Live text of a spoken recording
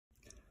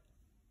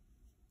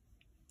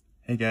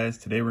Hey guys,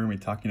 today we're going to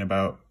be talking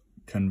about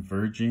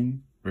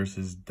converging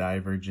versus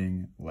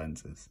diverging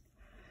lenses.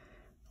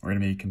 We're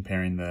going to be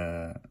comparing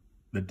the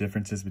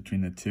differences between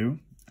the two,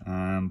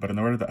 but in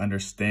order to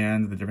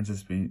understand the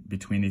differences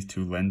between these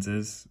two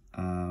lenses,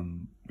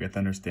 we have to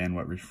understand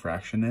what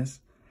refraction is.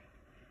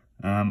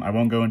 I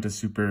won't go into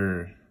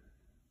super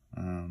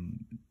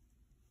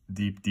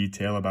deep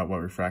detail about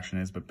what refraction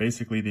is, but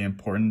basically the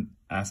important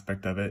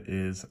aspect of it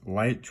is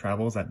light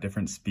travels at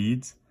different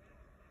speeds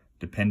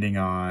depending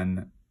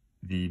on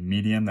the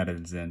medium that it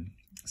is in.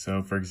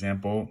 So for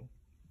example,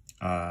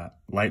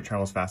 light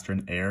travels faster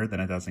in air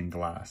than it does in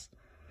glass.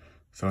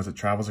 So as it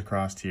travels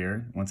across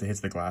here, once it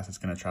hits the glass, it's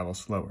going to travel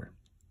slower.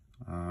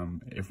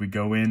 If we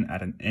go in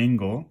at an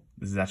angle,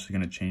 this is actually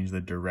going to change the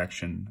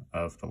direction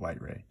of the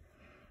light ray.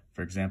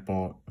 For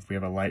example, if we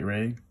have a light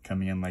ray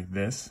coming in like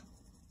this,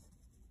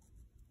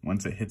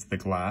 once it hits the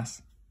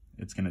glass,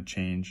 it's going to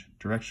change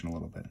direction a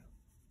little bit.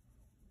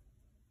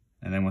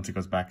 And then once it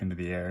goes back into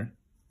the air,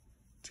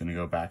 it's going to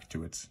go back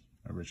to its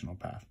original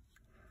path.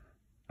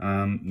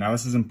 Now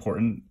this is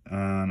important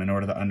in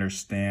order to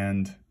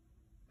understand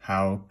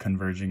how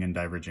converging and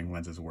diverging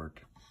lenses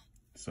work.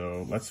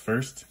 So let's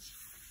first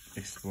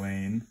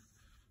explain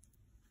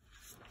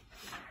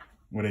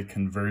what a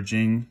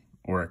converging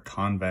or a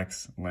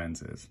convex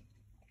lens is.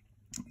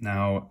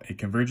 Now, a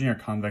converging or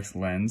convex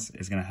lens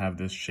is going to have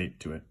this shape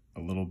to it,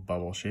 a little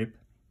bubble shape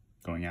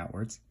going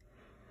outwards.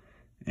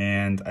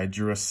 And I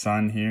drew a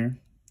sun here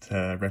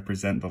to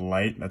represent the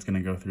light that's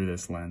going to go through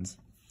this lens.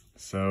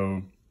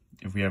 So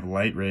if we have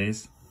light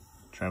rays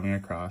traveling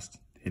across,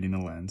 hitting the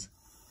lens,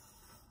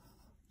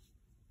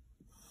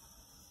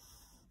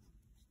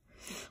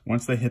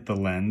 once they hit the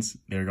lens,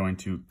 they're going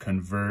to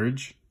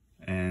converge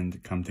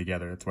and come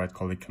together. That's why it's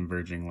called a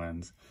converging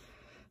lens.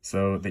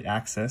 So the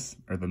axis,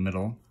 or the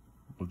middle,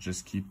 will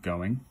just keep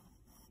going,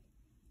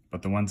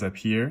 but the ones up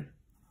here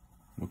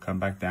will come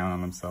back down on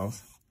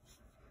themselves,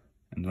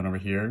 and the one over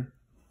here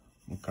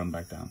will come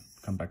back down,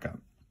 come back up.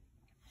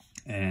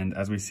 And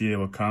as we see, it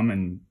will come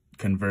and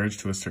converge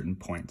to a certain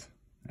point.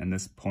 And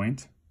this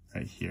point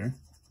right here,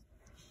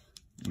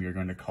 we are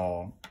going to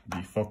call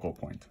the focal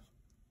point.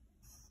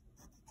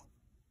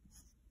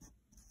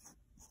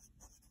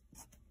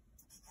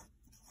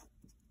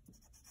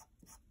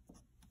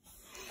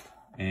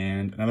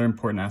 And another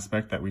important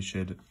aspect that we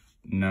should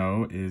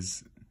know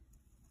is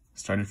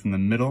starting from the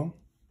middle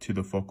to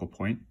the focal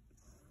point.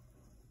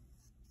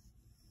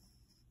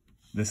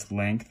 This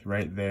length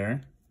right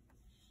there,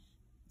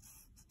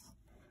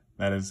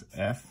 that is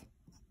F,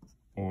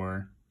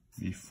 or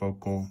the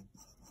focal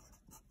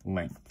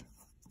length.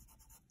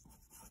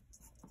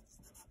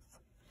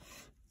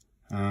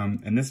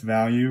 And this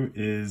value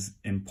is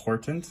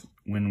important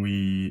when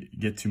we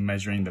get to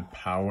measuring the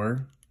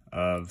power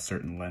of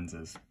certain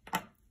lenses.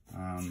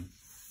 And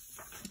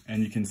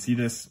you can see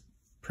this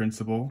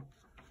principle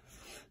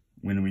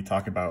when we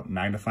talk about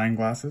magnifying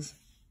glasses.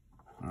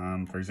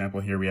 For example,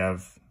 here we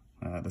have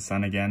the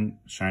sun again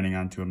shining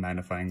onto a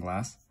magnifying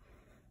glass.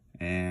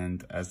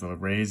 And as the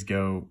rays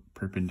go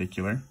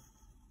perpendicular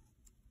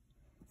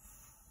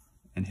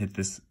and hit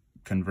this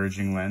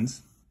converging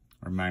lens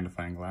or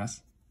magnifying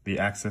glass, the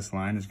axis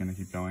line is going to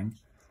keep going.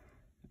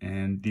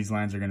 And these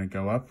lines are going to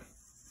go up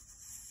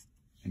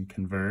and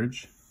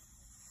converge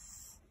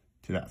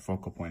to that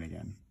focal point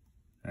again,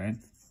 right?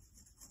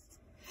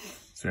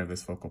 So we have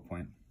this focal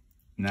point.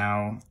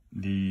 Now,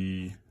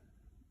 the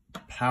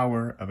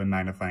power of a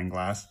magnifying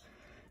glass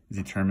is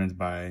determined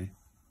by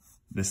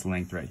this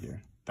length right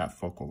here, that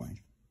focal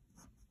length.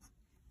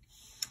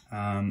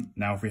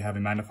 Now, if we have a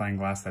magnifying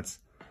glass that's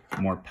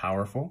more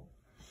powerful,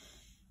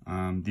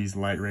 these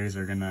light rays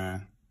are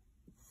gonna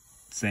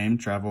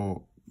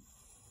travel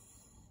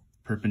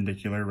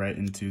perpendicular right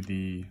into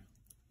the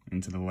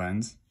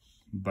lens,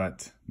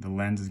 but the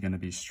lens is gonna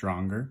be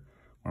stronger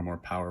or more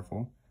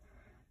powerful,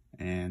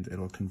 and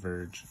it'll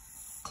converge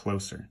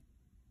closer,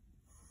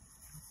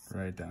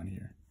 right down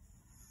here.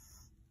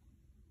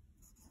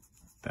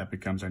 That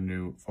becomes our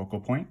new focal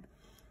point,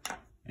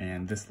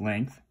 and this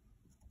length,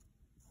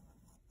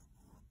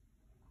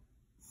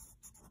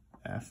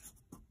 F,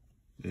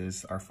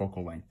 is our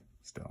focal length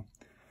still.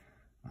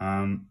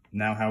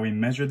 Now how we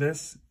measure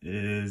this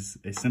is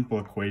a simple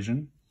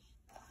equation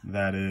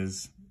that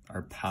is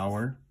our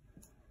power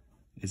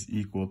is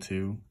equal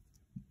to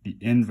the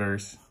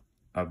inverse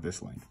of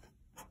this length.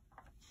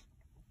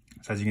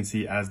 So as you can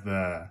see, as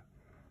the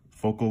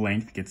focal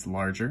length gets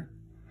larger,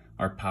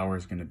 our power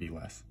is going to be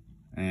less.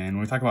 And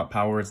when we talk about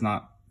power, it's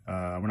not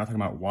we're not talking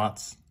about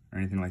watts or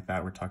anything like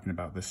that. We're talking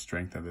about the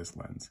strength of this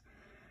lens.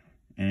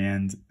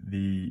 And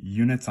the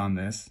units on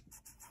this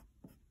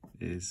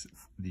is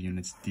the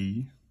units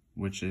D,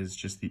 which is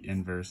just the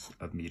inverse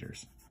of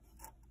meters,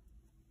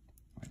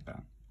 like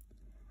that.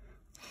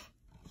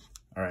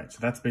 All right, so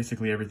that's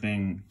basically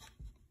everything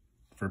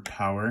for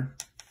power.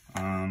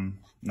 Now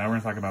we're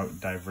going to talk about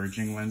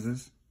diverging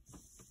lenses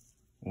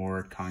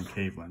or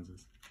concave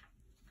lenses.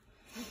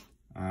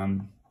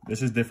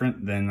 This is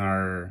different than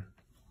our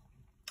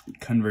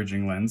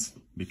converging lens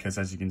because,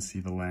 as you can see,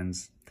 the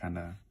lens kind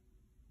of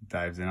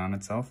dives in on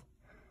itself.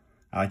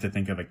 I like to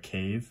think of a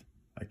cave.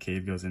 A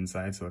cave goes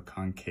inside, so a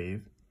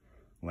concave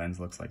lens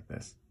looks like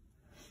this.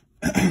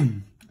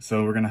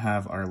 So we're gonna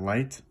have our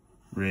light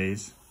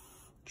rays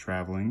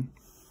traveling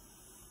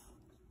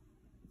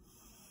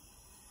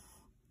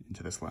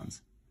into this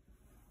lens.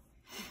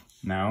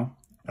 Now,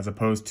 as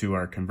opposed to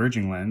our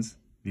converging lens,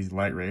 these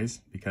light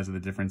rays, because of the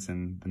difference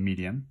in the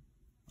medium,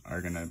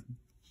 are gonna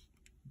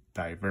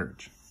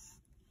diverge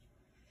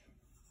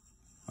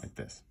like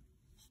this.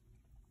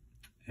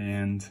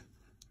 And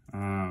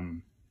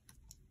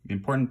the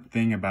important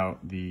thing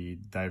about the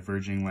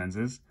diverging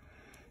lenses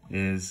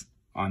is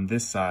on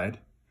this side,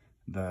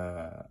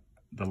 the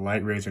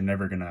light rays are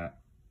never gonna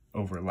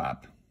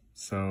overlap.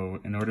 So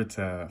in order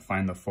to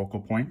find the focal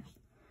point,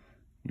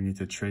 we need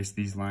to trace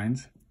these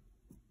lines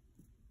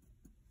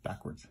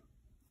backwards.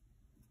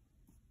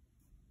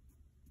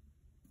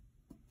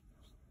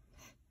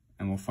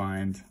 And we'll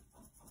find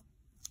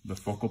the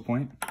focal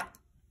point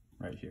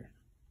right here.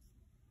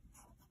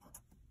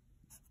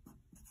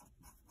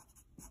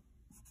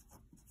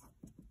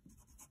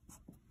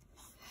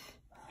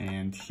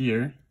 And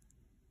here,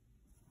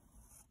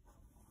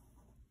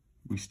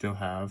 we still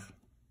have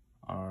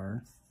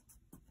our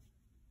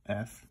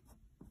F,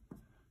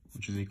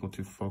 which is equal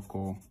to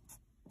focal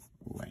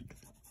length.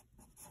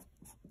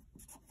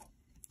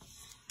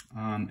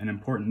 An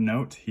important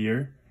note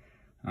here,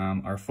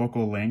 our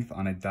focal length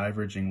on a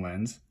diverging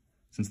lens,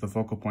 since the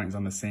focal point is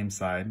on the same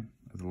side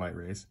of the light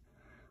rays,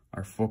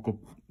 our focal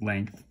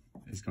length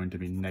is going to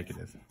be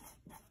negative.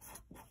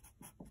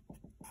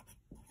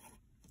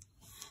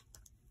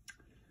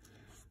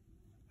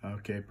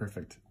 Okay,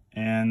 perfect.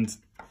 And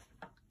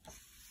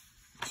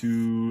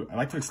I'd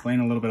like to explain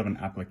a little bit of an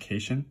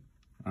application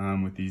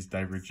with these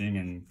diverging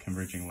and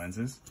converging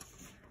lenses.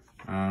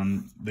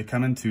 They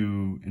come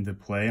into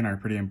play and are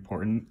pretty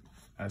important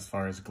as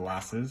far as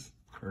glasses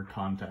or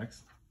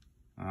contacts,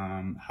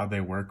 how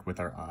they work with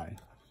our eye.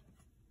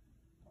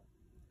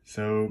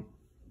 So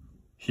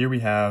here we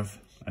have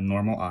a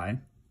normal eye,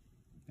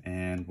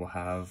 and we'll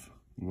have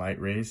light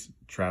rays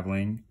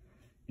traveling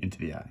into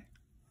the eye.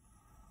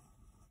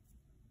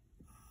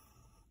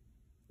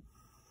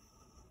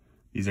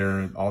 These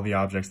are all the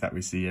objects that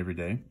we see every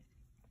day.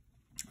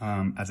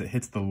 As it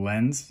hits the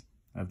lens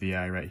of the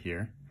eye right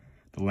here,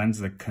 the lens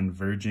is a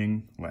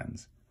converging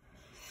lens.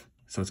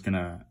 So it's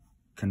gonna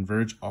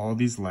converge all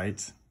these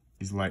light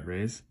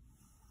rays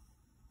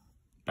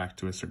back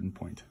to a certain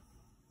point.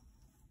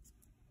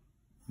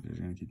 They're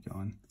gonna keep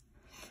going.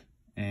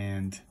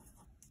 And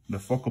the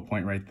focal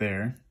point right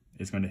there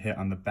is going to hit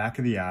on the back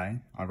of the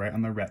eye, right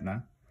on the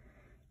retina.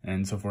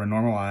 And so for a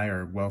normal eye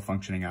or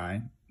well-functioning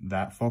eye,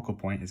 that focal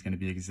point is going to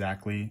be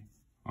exactly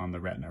on the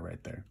retina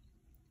right there.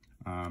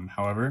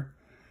 However,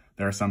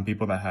 there are some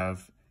people that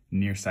have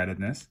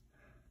nearsightedness,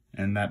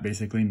 and that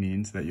basically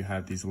means that you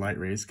have these light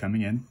rays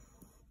coming in,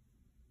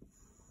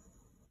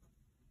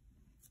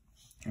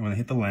 and when they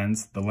hit the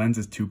lens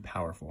is too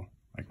powerful,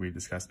 like we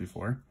discussed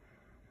before.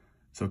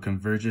 So it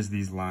converges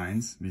these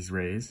lines, these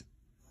rays,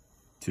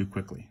 too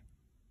quickly.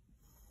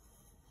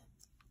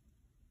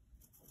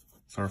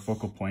 So our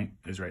focal point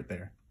is right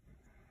there.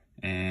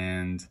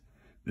 And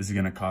this is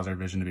gonna cause our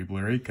vision to be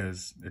blurry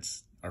because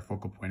our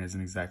focal point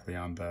isn't exactly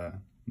on the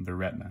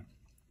retina.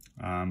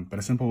 But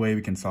a simple way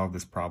we can solve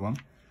this problem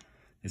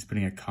is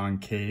putting a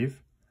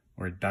concave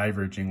or a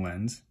diverging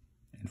lens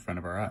in front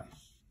of our eye.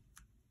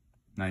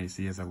 Now you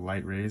see as the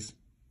light rays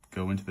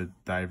go into the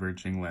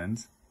diverging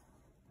lens,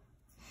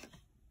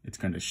 it's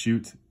going to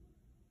shoot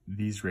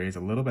these rays a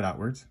little bit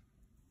outwards,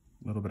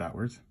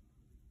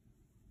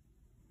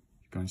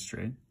 going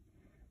straight.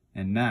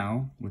 And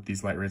now, with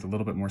these light rays a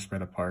little bit more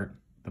spread apart,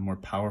 the more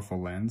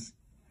powerful lens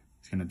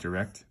is going to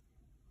direct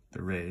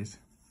the rays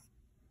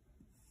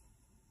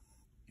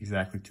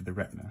exactly to the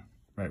retina,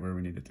 right where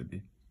we need it to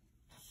be.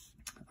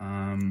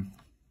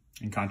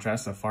 In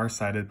contrast, a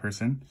far-sighted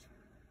person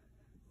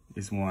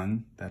is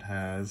one that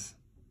has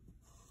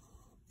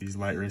these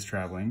light rays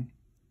traveling,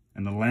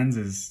 and the lens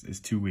is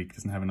too weak,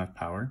 doesn't have enough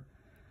power.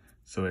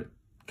 So it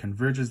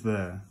converges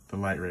the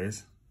light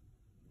rays,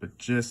 but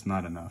just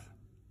not enough.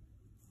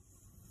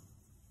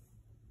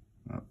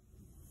 Oh,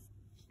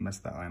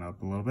 messed that line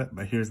up a little bit,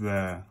 but here's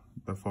the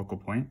focal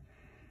point.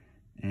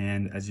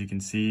 And as you can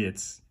see,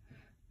 it's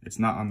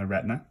not on the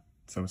retina,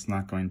 so we're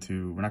not gonna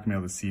be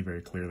able to see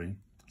very clearly.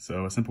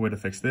 So a simple way to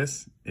fix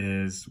this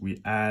is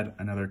we add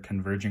another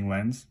converging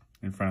lens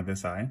in front of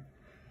this eye,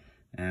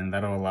 and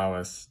that'll allow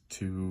us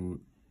to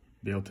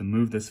be able to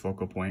move this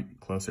focal point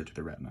closer to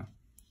the retina.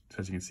 So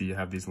as you can see, you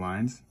have these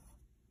lines,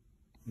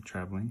 they're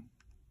traveling,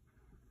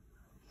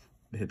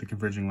 they hit the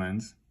converging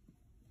lens,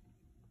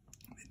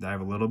 they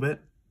dive a little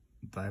bit,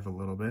 and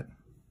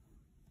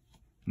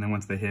then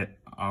once they hit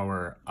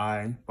our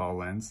eyeball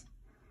lens,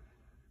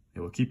 it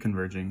will keep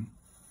converging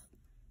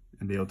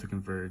and be able to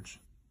converge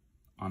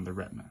on the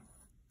retina,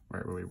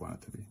 right where we want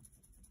it to be.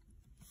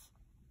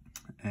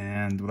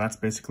 And that's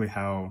basically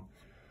how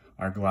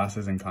our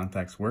glasses and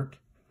contacts work.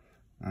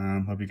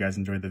 Hope you guys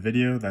enjoyed the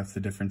video. That's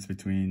the difference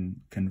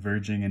between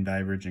converging and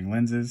diverging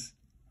lenses.